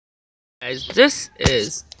Guys, this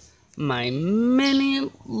is my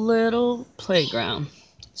mini little playground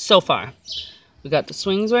so far. We got the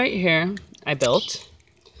swings right here I built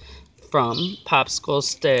from popsicle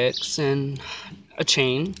sticks and a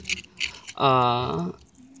chain.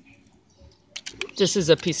 This is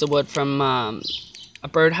a piece of wood from a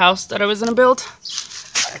birdhouse that I was gonna build.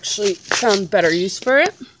 I actually found better use for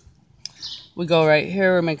it. We go right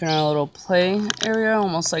here, we're making our little play area,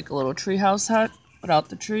 almost like a little treehouse hut without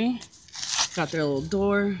the tree. Got their little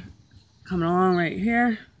door coming along right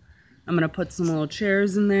here. I'm gonna put some little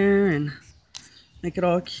chairs in there and make it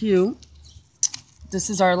all cute. This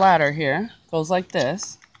is our ladder here. Goes like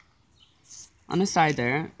this. On the side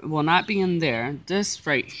there. It will not be in there. This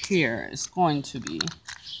right here is going to be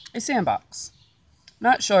a sandbox.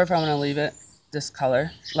 Not sure if I want to leave it this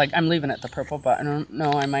color. Like, I'm leaving it the purple, but I don't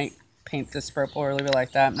know. I might paint this purple or leave it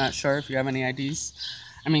like that. I'm not sure. If you have any ideas,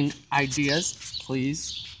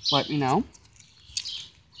 please let me know.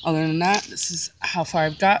 Other than that, this is how far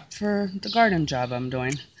I've got for the garden job I'm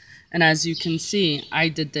doing. And as you can see, I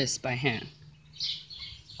did this by hand.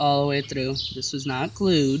 All the way through. This was not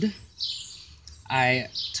glued. I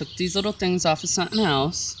took these little things off of something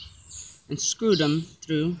else and screwed them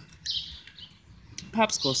through a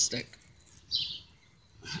popsicle stick.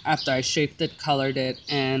 After I shaped it, colored it,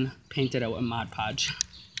 and painted it with Mod Podge.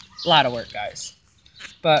 A lot of work, guys.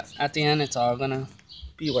 But at the end, it's all gonna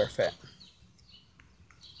be worth it.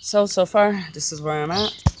 So far, this is where I'm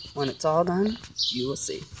at. When it's all done, you will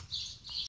see.